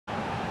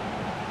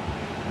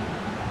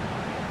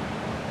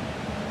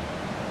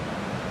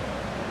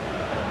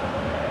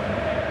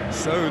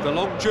So the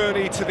long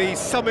journey to the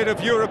summit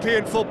of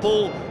European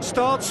football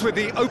starts with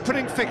the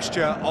opening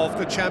fixture of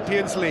the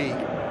Champions League.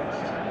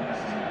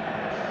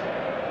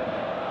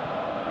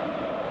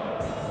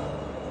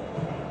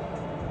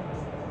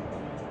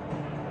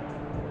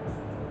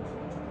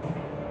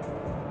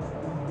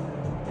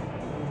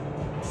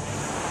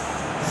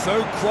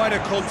 So quite a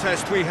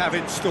contest we have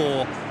in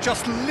store.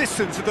 Just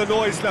listen to the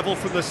noise level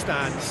from the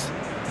stands.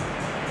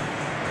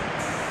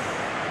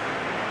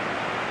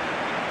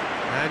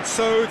 And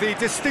so the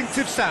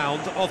distinctive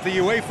sound of the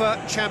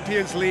UEFA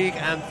Champions League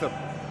anthem.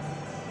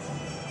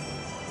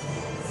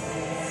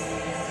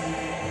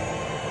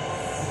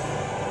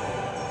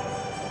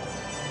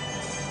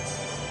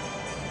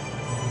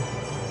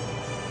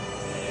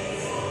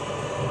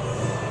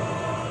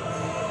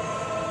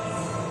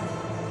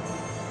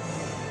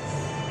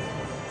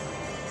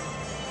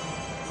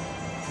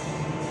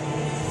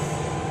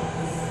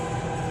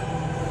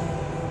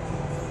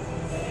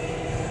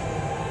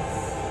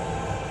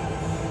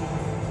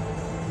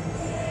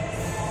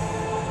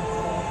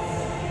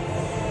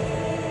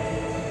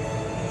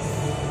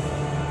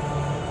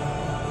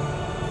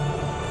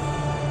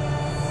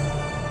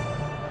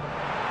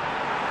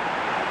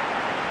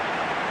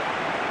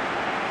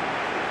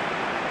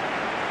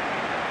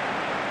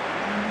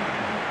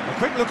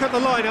 Quick look at the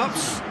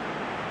lineups.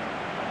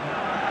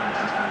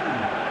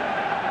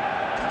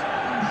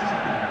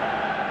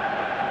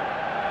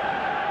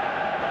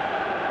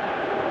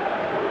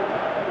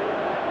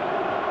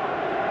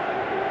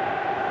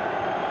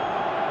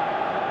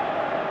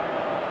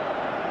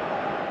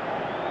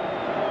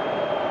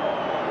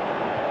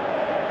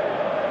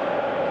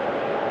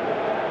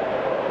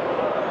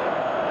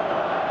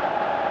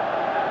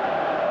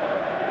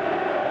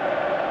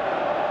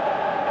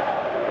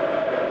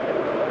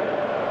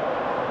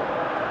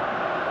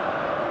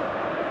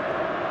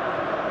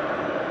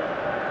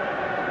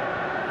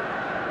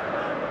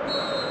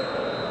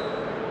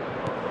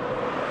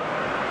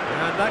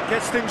 That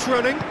gets things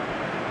running.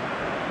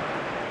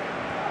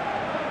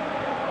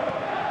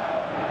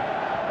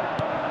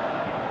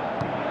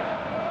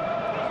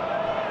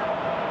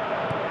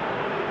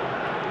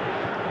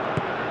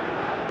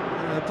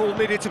 The ball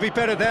needed to be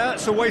better there,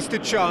 it's a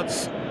wasted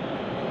chance.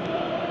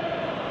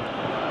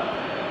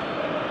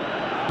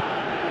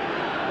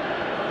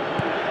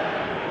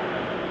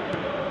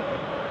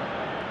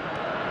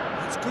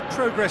 That's good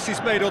progress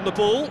he's made on the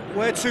ball.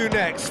 Where to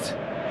next?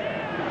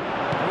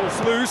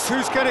 Ball's loose,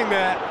 who's getting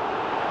there?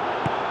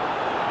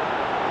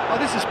 Oh,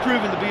 this has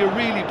proven to be a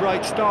really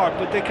bright start,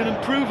 but they can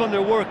improve on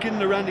their work in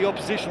and around the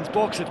opposition's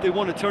box if they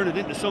want to turn it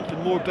into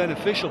something more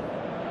beneficial.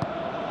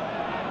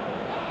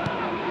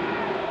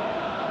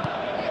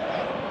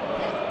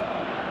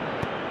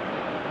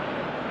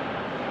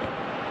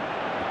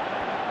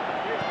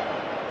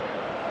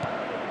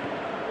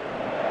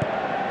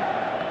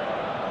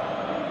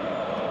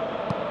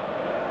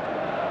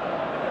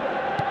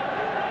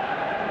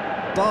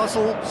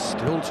 Basel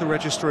still to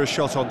register a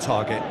shot on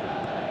target.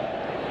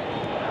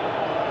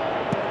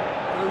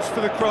 For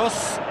the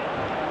cross.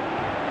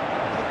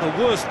 Not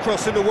the worst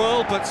cross in the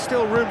world, but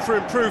still room for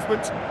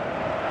improvement.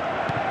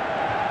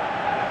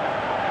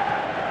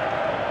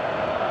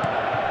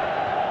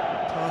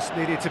 Pass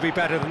needed to be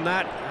better than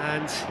that,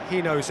 and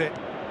he knows it.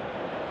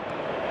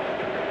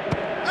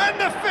 And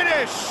the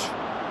finish!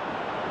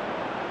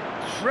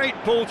 Great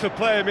ball to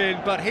play him in,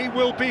 but he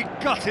will be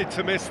gutted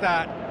to miss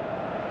that.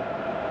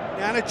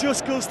 And it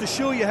just goes to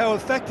show you how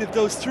effective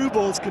those through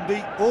balls can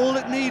be. All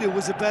it needed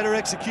was a better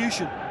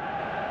execution.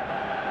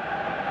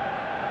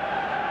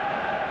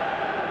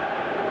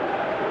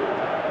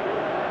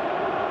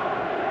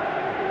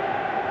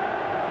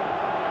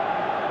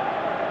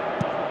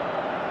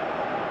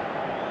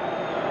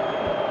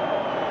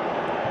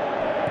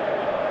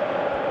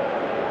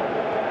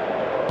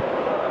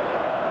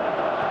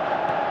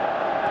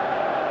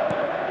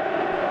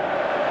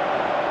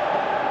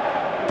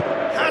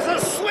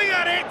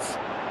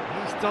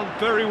 Done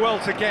very well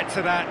to get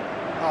to that.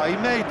 Oh, he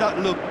made that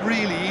look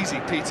really easy,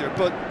 Peter,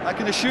 but I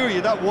can assure you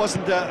that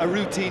wasn't a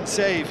routine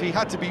save. He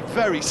had to be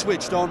very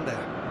switched on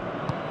there.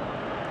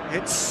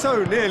 It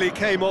so nearly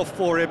came off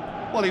for him.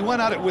 Well, he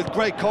went at it with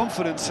great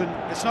confidence, and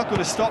it's not going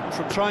to stop him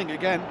from trying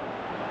again.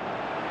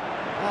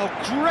 Oh,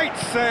 great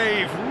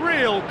save,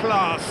 real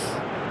class.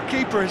 The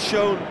keeper has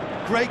shown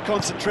great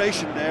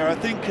concentration there. I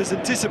think his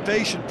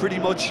anticipation pretty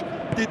much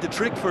did the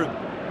trick for him.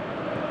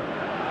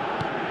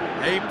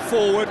 Aim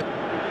forward.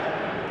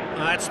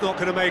 That's not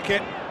going to make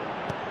it.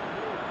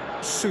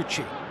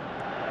 Suchi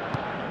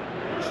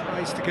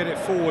tries to get it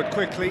forward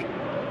quickly.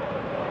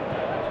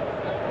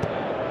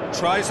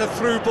 Tries a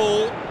through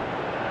ball.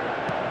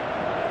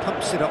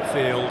 Pumps it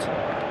upfield.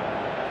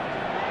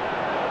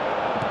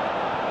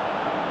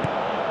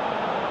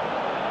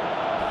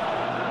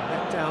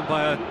 Let down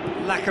by a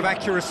lack of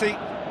accuracy.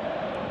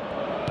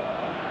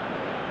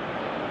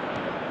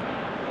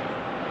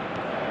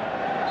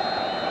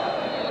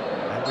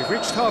 And we've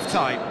reached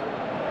half-time.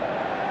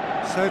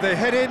 So they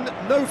head in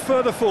no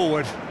further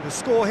forward. The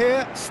score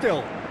here,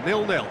 still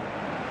 0-0.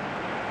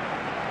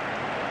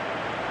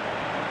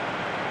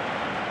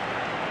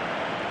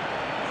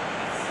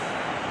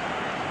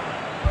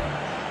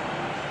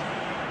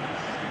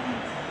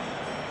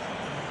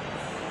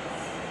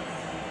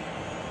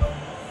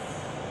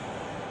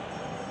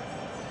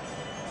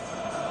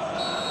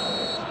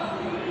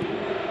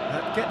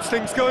 gets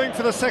things going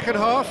for the second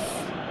half.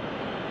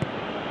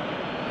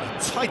 A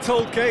tight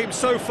old game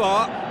so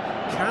far.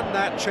 Can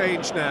that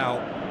change now?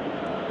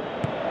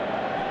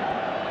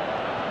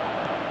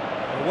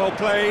 Well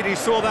played, he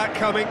saw that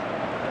coming.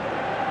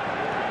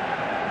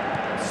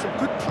 Some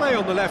good play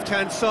on the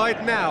left-hand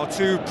side now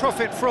to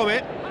profit from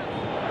it.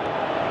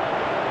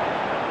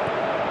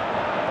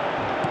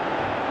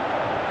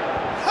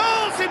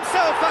 Hurls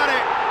himself at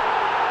it!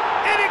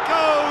 In it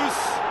goes!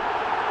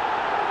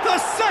 The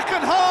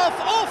second half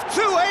off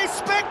to a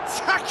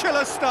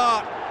spectacular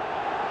start!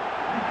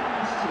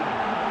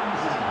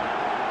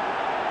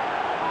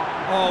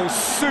 Oh,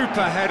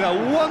 super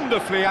header,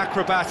 wonderfully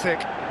acrobatic.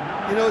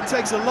 You know, it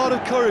takes a lot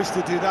of courage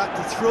to do that,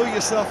 to throw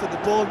yourself at the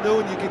ball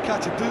knowing you can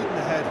catch a boot in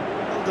the head.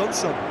 Well done,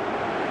 son.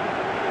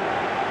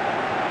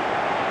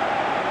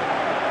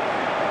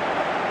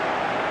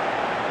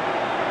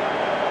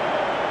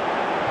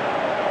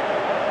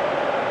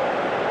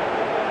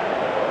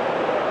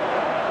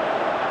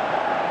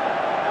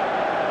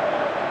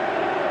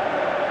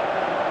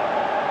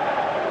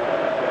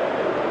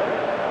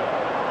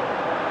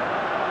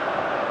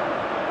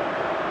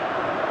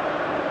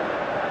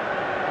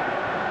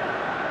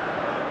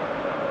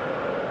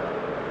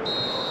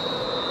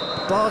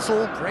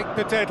 Basel break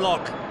the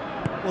deadlock.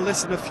 Well,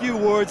 listen, a few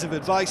words of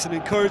advice and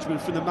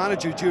encouragement from the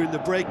manager during the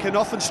break can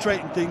often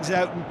straighten things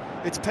out, and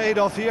it's paid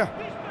off here.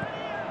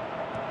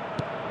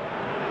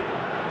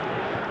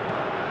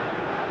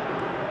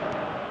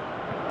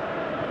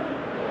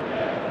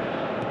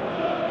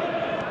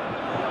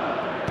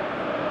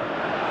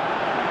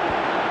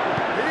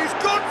 He's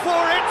gone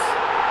for it!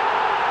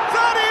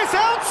 That is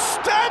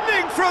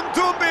outstanding from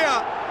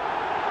Doumbia!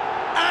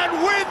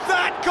 And with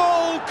that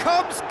goal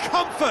comes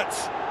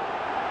comfort!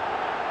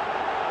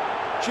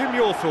 Jim,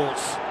 your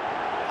thoughts?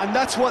 And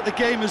that's what the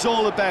game is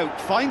all about.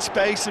 Find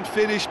space and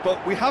finish,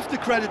 but we have to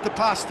credit the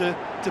pass to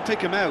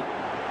pick him out.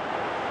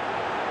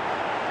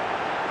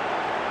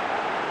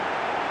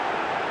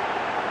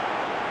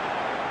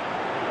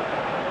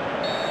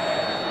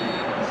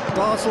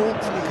 Basel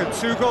take a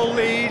two-goal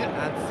lead,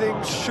 and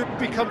things should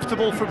be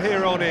comfortable from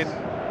here on in.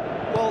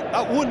 Well,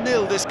 at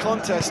 1-0 this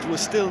contest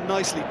was still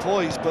nicely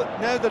poised, but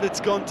now that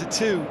it's gone to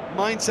 2,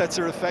 mindsets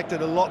are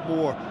affected a lot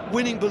more.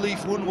 Winning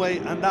belief one way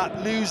and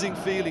that losing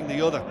feeling the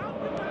other.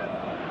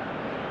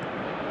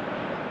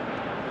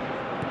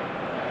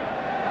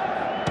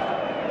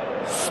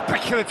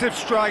 Speculative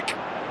strike.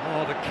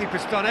 Oh, the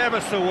keeper's done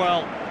ever so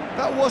well.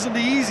 That wasn't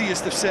the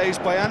easiest of saves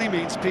by any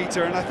means,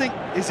 Peter, and I think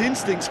his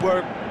instincts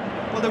were,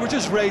 well, they were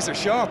just razor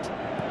sharp.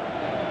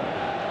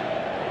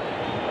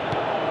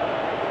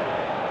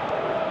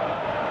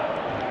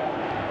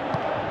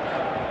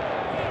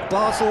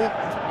 Basel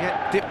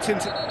yet dipped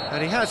into,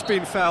 and he has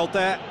been fouled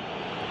there.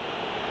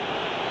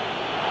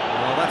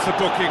 Oh, that's a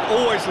booking,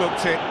 always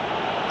looked it.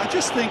 I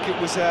just think it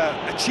was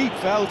a cheap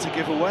foul to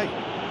give away.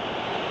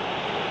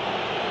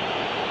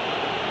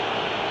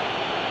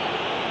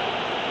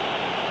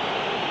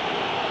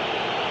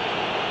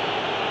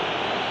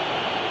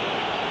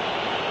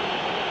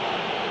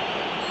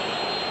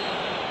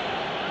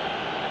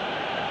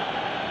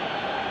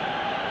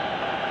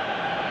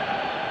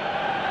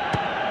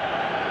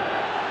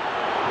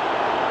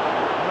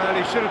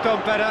 He should have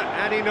done better,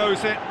 and he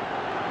knows it.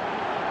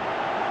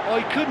 Oh,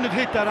 he couldn't have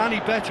hit that any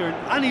better, and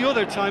any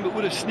other time it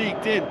would have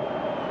sneaked in.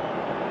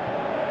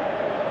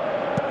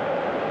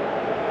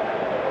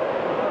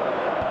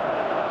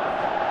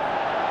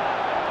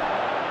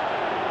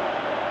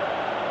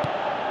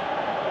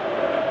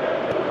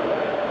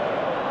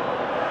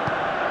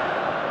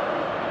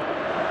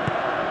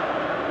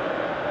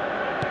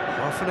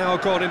 Half an hour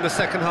gone in the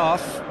second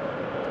half.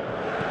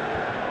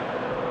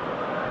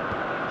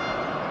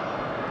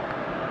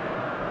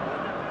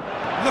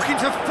 Looking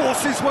to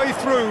force his way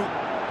through.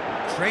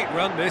 Great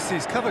run this,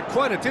 he's covered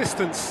quite a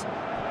distance.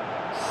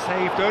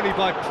 Saved only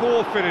by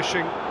poor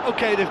finishing.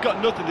 OK, they've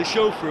got nothing to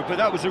show for it, but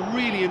that was a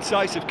really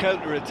incisive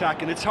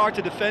counter-attack, and it's hard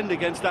to defend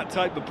against that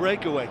type of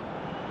breakaway.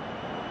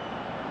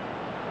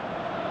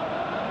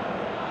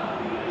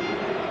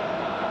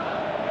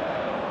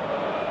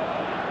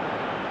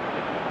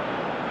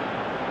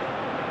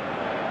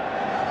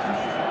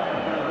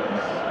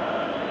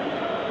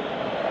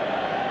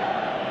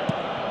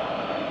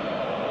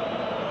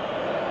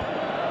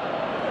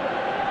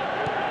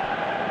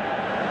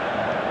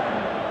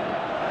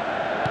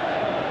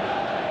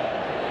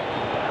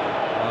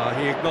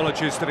 He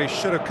acknowledges that he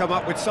should have come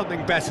up with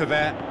something better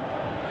there.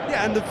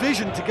 Yeah, and the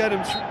vision to get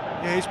him through.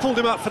 Yeah, he's pulled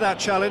him up for that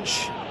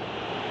challenge.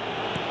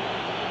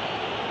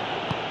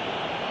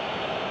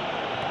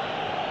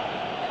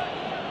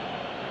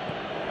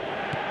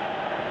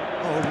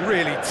 Oh,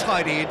 really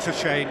tidy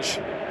interchange.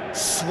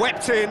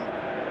 Swept in.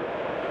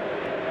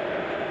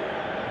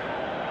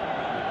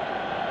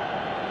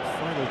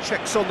 Final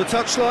checks on the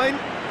touchline.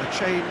 A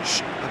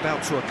change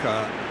about to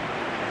occur.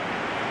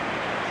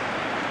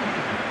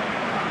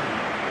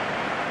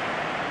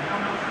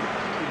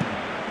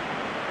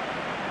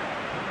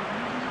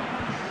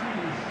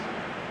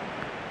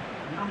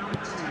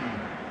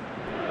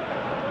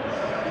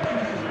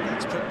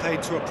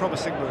 campaign to a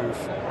promising move.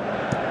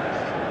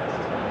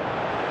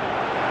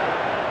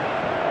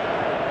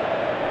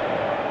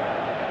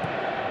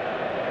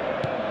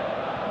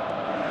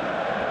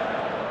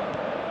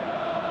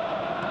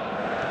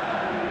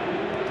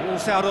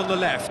 Ball's out on the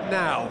left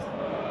now.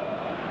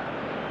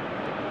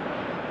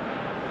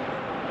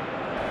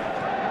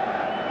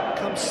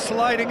 Comes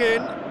sliding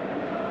in.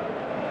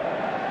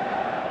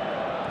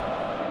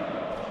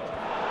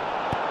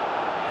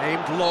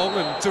 Aimed long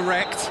and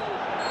direct.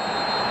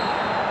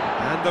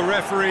 And the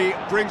referee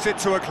brings it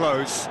to a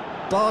close.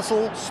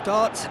 Basel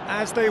starts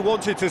as they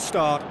wanted to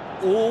start.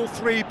 All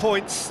 3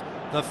 points,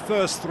 the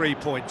first 3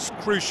 points,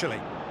 crucially.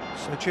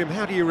 So, Jim,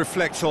 how do you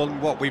reflect on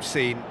what we've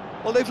seen?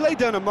 Well, they've laid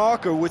down a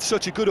marker with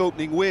such a good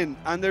opening win,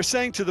 and they're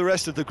saying to the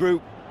rest of the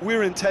group,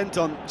 we're intent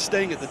on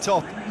staying at the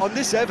top. On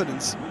this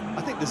evidence,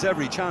 I think there's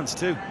every chance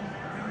too.